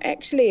it's not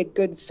actually a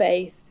good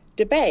faith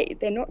debate.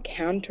 They're not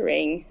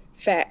countering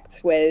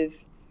facts with,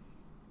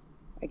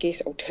 I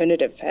guess,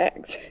 alternative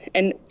facts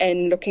and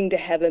looking to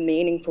have a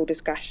meaningful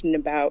discussion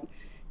about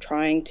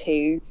trying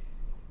to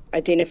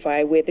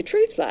identify where the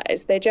truth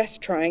lies. They're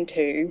just trying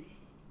to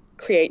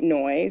create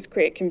noise,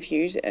 create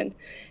confusion,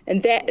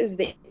 and that is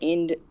the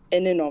end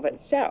in and of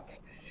itself.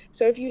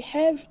 So if you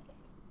have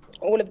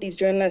all of these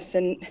journalists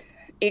and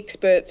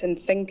experts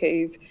and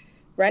thinkers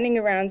running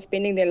around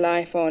spending their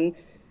life on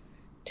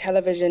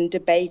television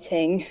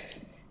debating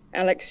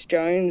Alex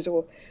Jones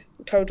or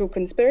total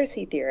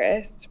conspiracy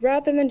theorists,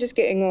 rather than just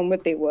getting on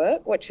with their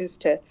work, which is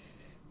to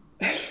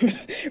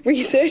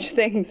research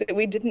things that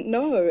we didn't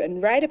know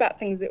and write about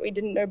things that we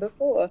didn't know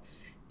before,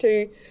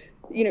 to,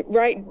 you know,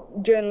 write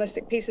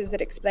journalistic pieces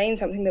that explain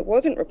something that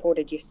wasn't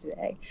reported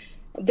yesterday,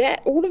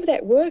 that all of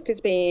that work is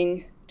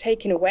being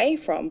taken away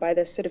from by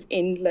this sort of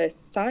endless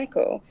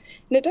cycle.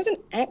 And it doesn't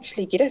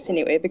actually get us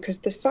anywhere, because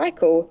the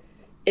cycle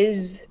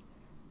is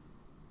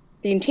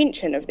the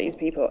intention of these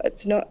people.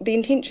 It's not, the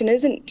intention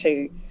isn't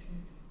to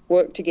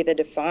work together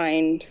to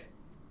find,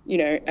 you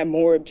know, a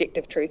more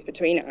objective truth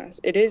between us.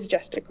 It is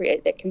just to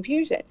create that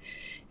confusion.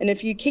 And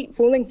if you keep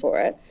falling for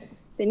it,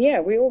 then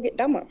yeah, we all get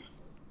dumber.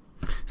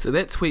 So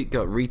that tweet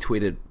got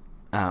retweeted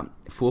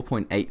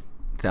 4.8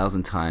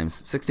 thousand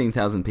times,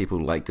 16,000 people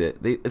liked it.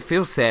 It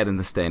feels sad in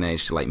this day and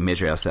age to like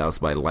measure ourselves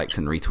by likes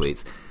and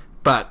retweets,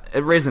 but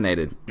it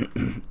resonated.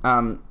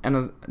 And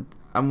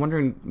I'm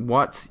wondering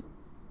what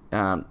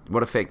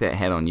effect that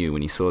had on you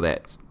when you saw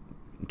that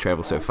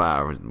travel so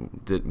far.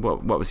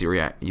 What was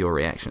your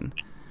reaction?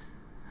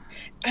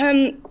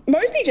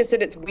 Mostly just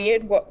that it's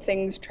weird what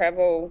things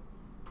travel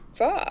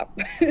far.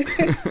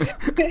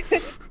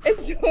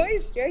 It's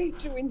always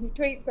strange when you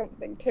tweet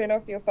something, turn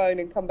off your phone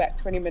and come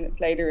back 20 minutes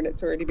later and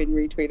it's already been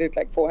retweeted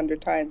like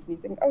 400 times and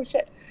you think, oh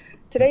shit,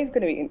 today's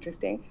going to be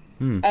interesting.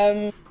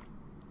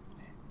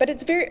 But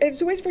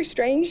it's always very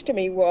strange to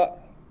me what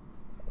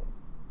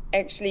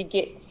actually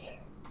gets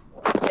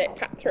that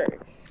cut through,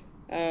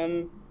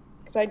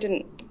 because I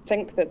didn't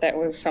think that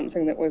was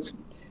something that was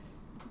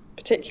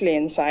particularly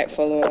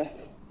insightful or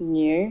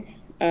new.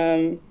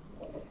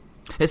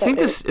 It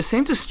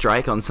seemed to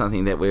strike on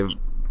something that we've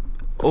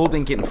all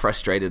been getting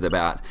frustrated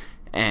about,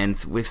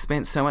 and we've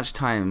spent so much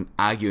time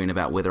arguing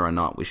about whether or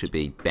not we should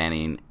be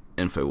banning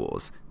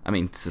InfoWars. I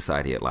mean,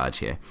 society at large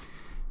here.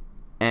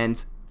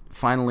 And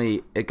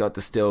finally, it got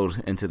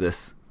distilled into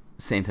this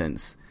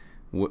sentence,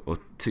 or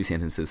two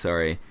sentences,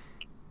 sorry,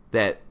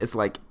 that it's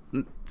like,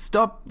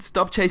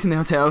 stop chasing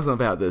our tails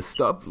about this.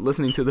 Stop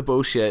listening to the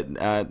bullshit.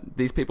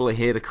 These people are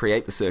here to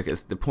create the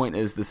circus. The point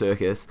is the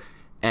circus.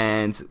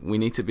 And we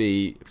need to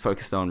be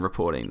focused on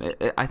reporting.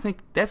 I think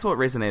that's what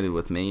resonated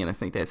with me, and I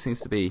think that seems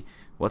to be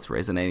what's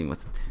resonating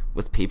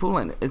with people.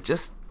 And it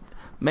just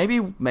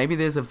maybe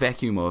there's a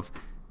vacuum of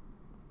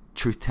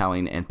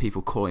truth-telling and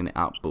people calling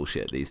out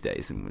bullshit these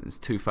days, and it's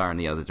too far in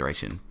the other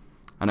direction.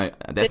 I know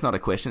that's not a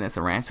question, that's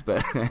a rant,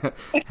 but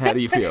how do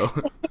you feel?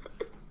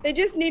 They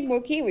just need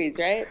more Kiwis,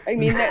 right? I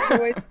mean,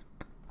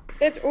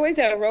 that's always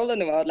our role in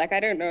the world. Like, I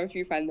don't know if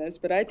you find this,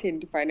 but I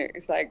tend to find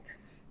it's like,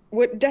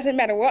 it doesn't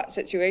matter what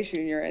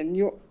situation you're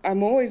in,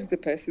 I'm always the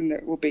person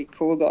that will be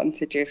called on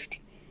to just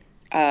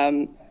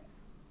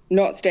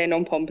not stand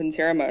on pomp and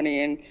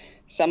ceremony and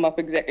sum up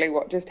exactly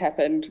what just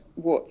happened,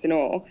 warts and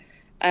all.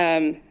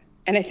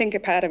 And I think a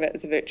part of it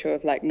is a virtue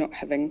of like not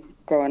having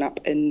grown up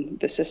in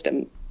the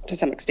system to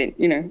some extent.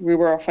 You know, we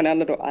were off on our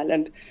little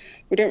island.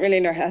 We don't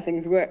really know how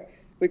things work.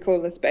 We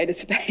call a spade a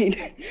spade.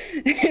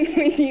 And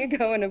when you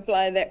go and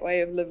apply that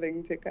way of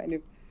living to kind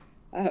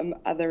of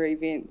other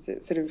events,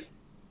 it sort of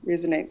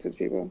resonates with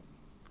people.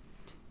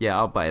 Yeah,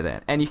 I'll buy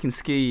that. And you can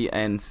ski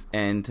and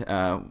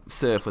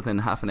surf within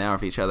half an hour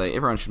of each other.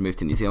 Everyone should move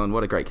to New Zealand.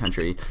 What a great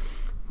country.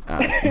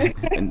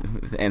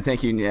 And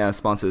thank you,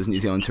 sponsors, New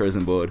Zealand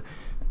Tourism Board.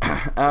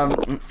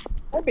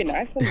 That'd be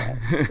nice, wouldn't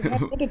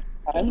it?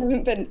 I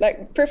haven't been,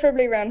 like,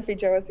 preferably around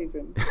Fijoa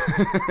season.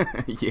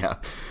 Yeah.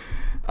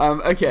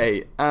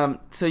 Okay.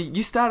 So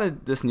you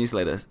started this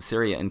newsletter,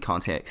 Syria in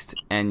Context,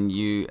 and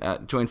you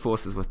joined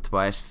forces with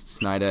Tobias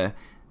Schneider,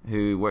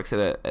 who works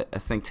at a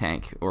think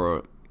tank,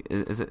 or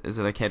is it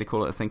okay to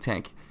call it a think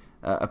tank?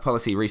 A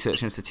policy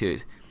research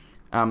institute.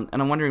 And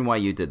I'm wondering why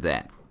you did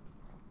that.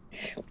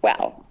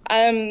 Well,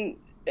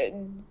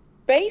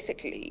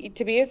 basically,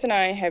 Tobias and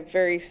I have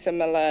very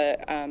similar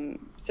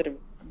sort of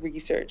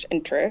research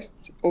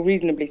interests, or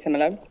reasonably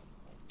similar.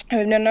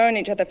 We've known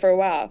each other for a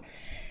while,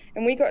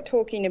 and we got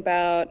talking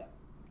about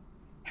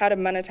how to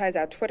monetize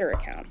our Twitter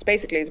accounts,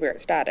 basically is where it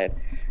started.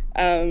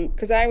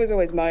 Because I was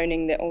always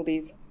moaning that all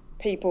these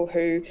people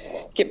who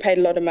get paid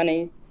a lot of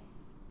money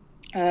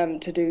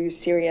to do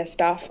serious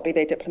stuff, be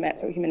they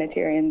diplomats or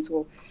humanitarians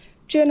or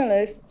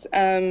journalists,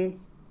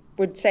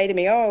 would say to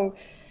me, oh,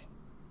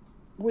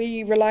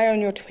 we rely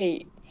on your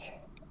tweets,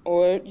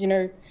 or, you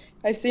know,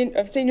 I've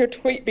seen your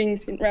tweet being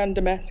sent around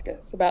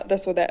Damascus about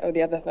this or that or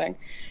the other thing.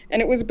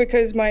 And it was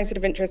because my sort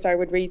of interest, I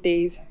would read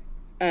these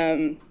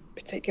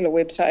particular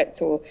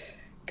websites or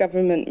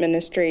government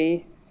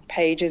ministry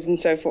pages and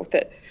so forth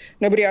that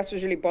nobody else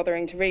was really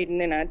bothering to read, and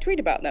then I'd tweet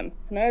about them.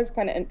 And I was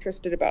kind of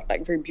interested about,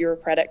 like, very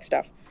bureaucratic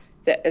stuff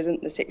that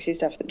isn't the sexy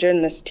stuff that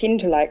journalists tend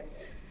to like.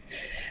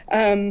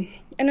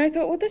 And I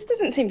thought, well, this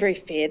doesn't seem very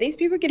fair. These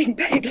people are getting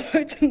paid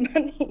loads of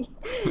money.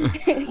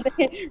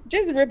 They're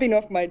just ripping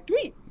off my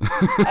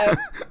tweets.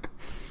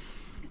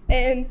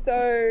 And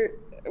so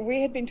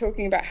we had been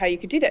talking about how you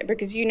could do that,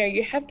 because, you know,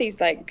 you have these,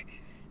 like,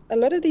 a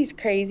lot of these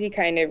crazy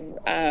kind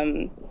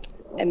of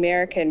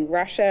American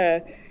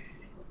Russia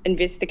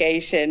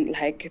investigation,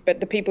 like, but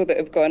the people that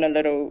have gone a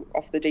little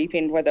off the deep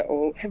end with it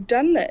all have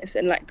done this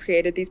and, like,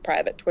 created these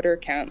private Twitter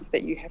accounts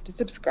that you have to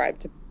subscribe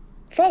to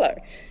follow,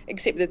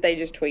 except that they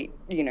just tweet,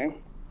 you know,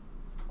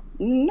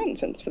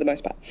 nonsense for the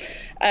most part.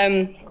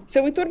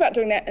 So we thought about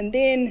doing that, and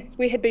then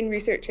we had been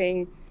researching,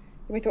 and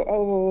we thought,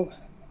 oh, well,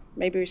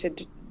 maybe we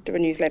should do a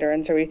newsletter.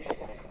 And so we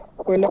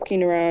were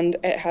looking around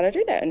at how to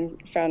do that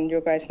and found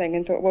your guys' thing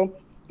and thought, well,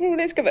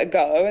 let's give it a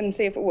go and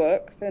see if it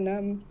works, and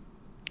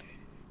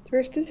the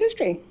rest is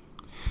history.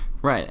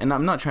 Right, and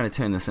I'm not trying to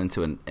turn this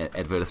into an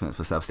advertisement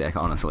for Substack,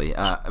 honestly,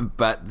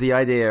 but the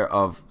idea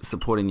of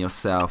supporting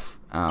yourself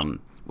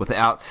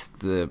without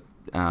the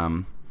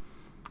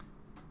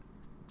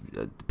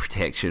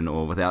protection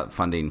or without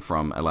funding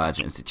from a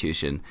large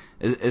institution,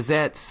 is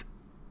that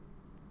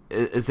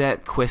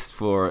quest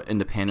for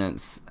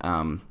independence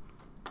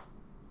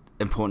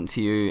important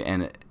to you?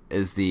 And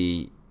is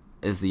the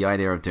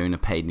idea of doing a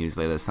paid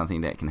newsletter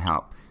something that can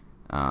help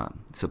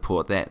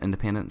support that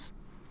independence?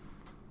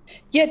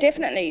 Yeah,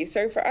 definitely.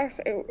 So for us,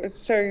 you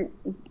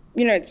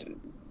know, it's,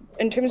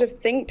 in terms of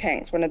think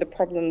tanks, one of the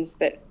problems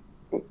that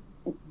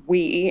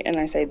we, and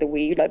I say the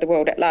we, like the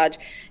world at large,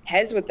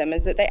 has with them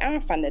is that they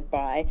are funded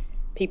by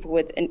people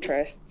with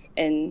interests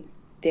in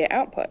their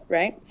output,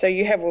 right? So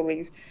you have all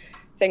these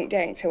think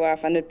tanks who are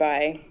funded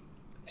by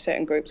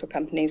certain groups or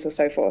companies or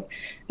so forth.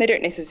 They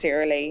don't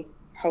necessarily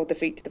hold the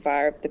feet to the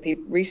fire of the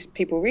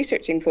people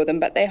researching for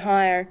them, but they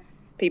hire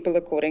people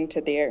according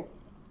to their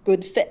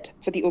good fit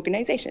for the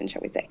organization,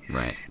 shall we say.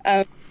 Right.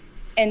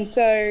 And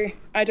so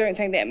I don't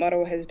think that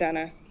model has done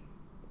us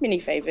many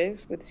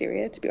favors with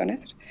Syria, to be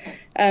honest.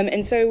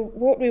 And so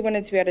what we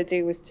wanted to be able to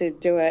do was to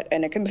do it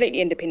in a completely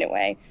independent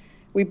way.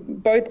 We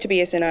both,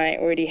 Tobias and I,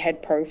 already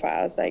had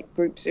profiles, like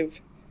groups of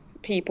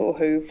people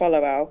who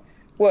follow our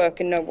work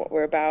and know what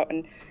we're about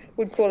and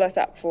would call us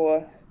up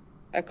for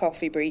a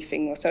coffee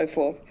briefing or so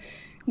forth.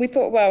 We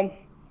thought, well,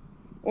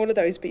 all of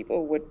those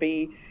people would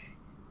be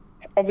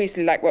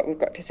obviously like what we've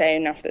got to say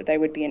enough that they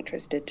would be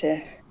interested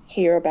to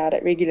hear about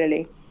it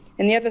regularly.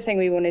 And the other thing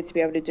we wanted to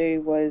be able to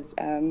do was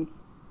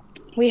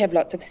we have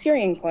lots of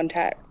Syrian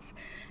contacts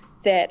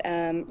that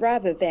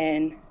rather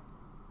than,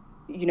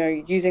 you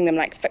know, using them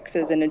like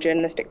fixes in a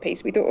journalistic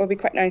piece, we thought it would be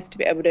quite nice to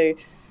be able to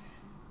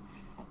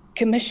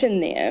commission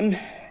them.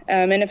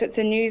 And if it's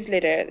a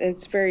newsletter,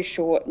 it's very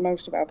short.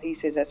 Most of our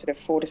pieces are sort of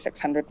 400 to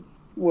 600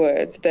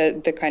 words,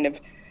 the kind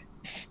of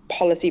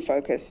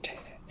policy-focused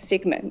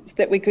segments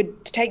that we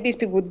could take these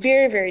people with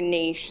very, very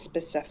niche,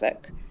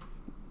 specific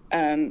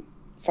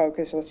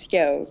focus or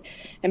skills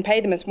and pay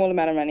them a small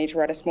amount of money to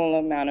write a small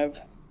amount of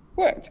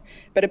words,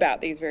 but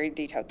about these very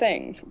detailed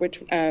things,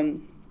 which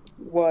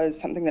was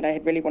something that I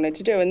had really wanted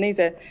to do. And these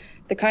are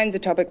the kinds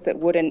of topics that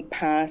wouldn't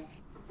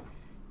pass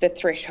the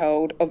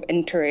threshold of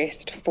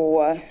interest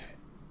for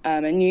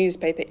a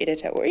newspaper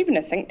editor or even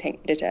a think tank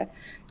editor.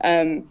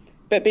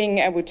 But being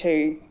able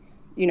to,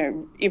 you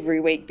know, every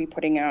week be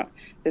putting out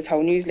this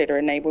whole newsletter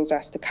enables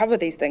us to cover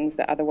these things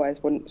that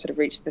otherwise wouldn't sort of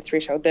reach the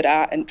threshold that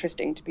are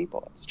interesting to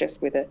people. It's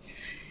just whether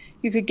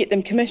you could get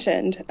them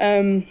commissioned.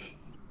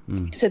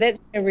 So that's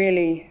a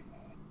really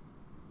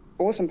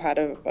awesome part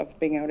of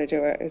being able to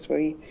do it, is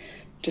we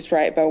just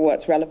write about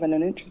what's relevant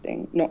and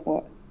interesting, not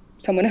what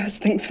someone else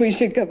thinks we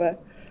should cover.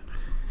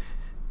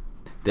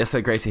 That's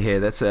so great to hear.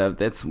 That's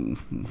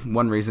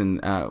one reason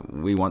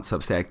we want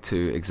Substack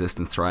to exist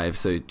and thrive,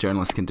 so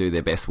journalists can do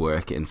their best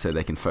work, and so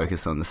they can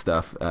focus on the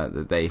stuff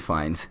that they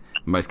find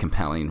most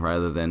compelling,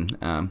 rather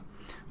than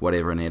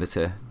whatever an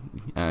editor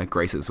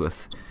graces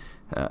with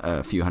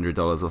a few $100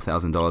 or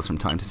 $1,000 from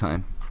time to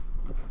time.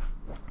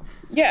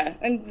 Yeah,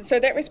 and so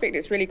that respect,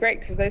 it's really great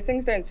because those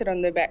things don't sit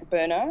on the back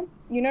burner.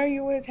 You know, you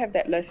always have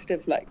that list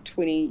of like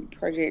 20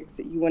 projects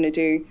that you want to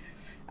do.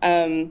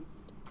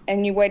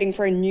 And you're waiting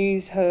for a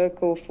news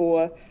hook or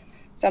for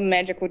some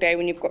magical day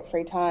when you've got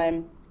free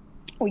time,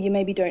 or you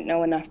maybe don't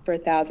know enough for a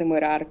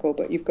 1,000-word article,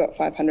 but you've got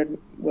 500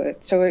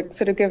 words. So it's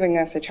sort of giving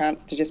us a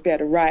chance to just be able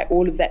to write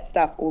all of that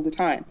stuff all the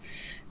time,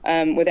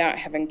 without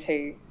having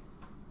to,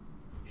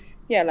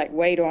 like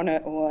wait on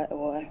it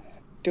or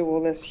do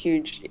all this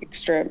huge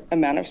extra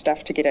amount of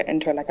stuff to get it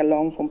into like a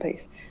long form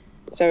piece.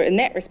 So in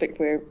that respect,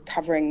 we're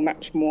covering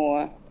much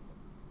more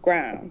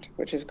ground,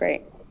 which is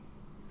great.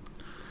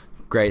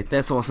 Great,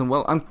 that's awesome.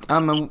 Well, I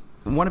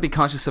want to be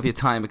conscious of your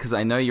time because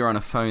I know you're on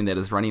a phone that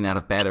is running out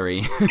of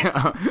battery.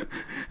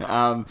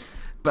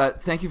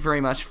 But thank you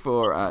very much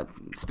for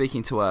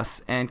speaking to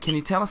us. And can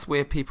you tell us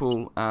where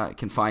people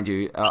can find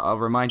you? I'll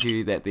remind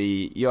you that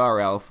the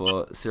URL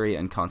for Syria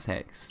in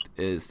Context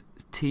is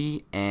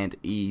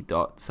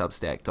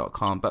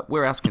tande.substack.com. But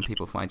where else can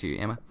people find you,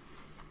 Emma?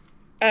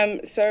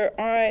 So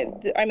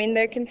I mean,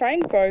 they can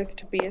find both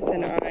Tobias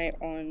and I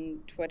on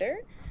Twitter.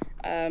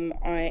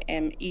 I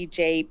am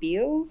EJ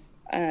Beals,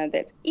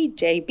 that's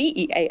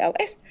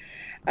EJBEALS,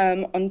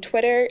 on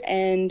Twitter,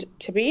 and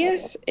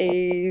Tobias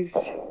is,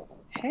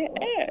 I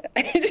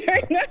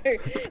don't know,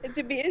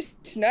 Tobias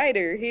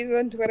Schneider, he's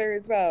on Twitter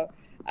as well.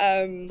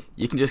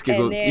 You can just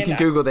Google,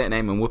 Google that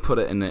name and we'll put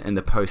it in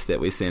the post that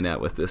we send out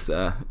with this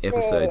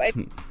episode.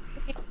 Cool.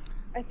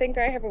 I think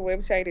I have a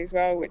website as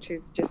well, which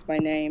is just my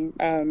name.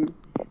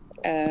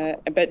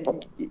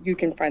 But you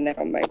can find that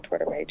on my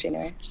Twitter page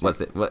anyway. So.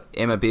 What's it? What?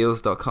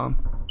 EmmaBeals.com?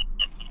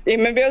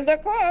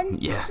 EmmaBeals.com.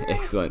 Yeah,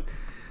 excellent.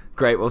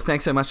 Great. Well,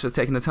 thanks so much for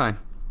taking the time.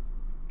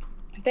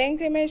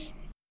 Thanks, Hamish.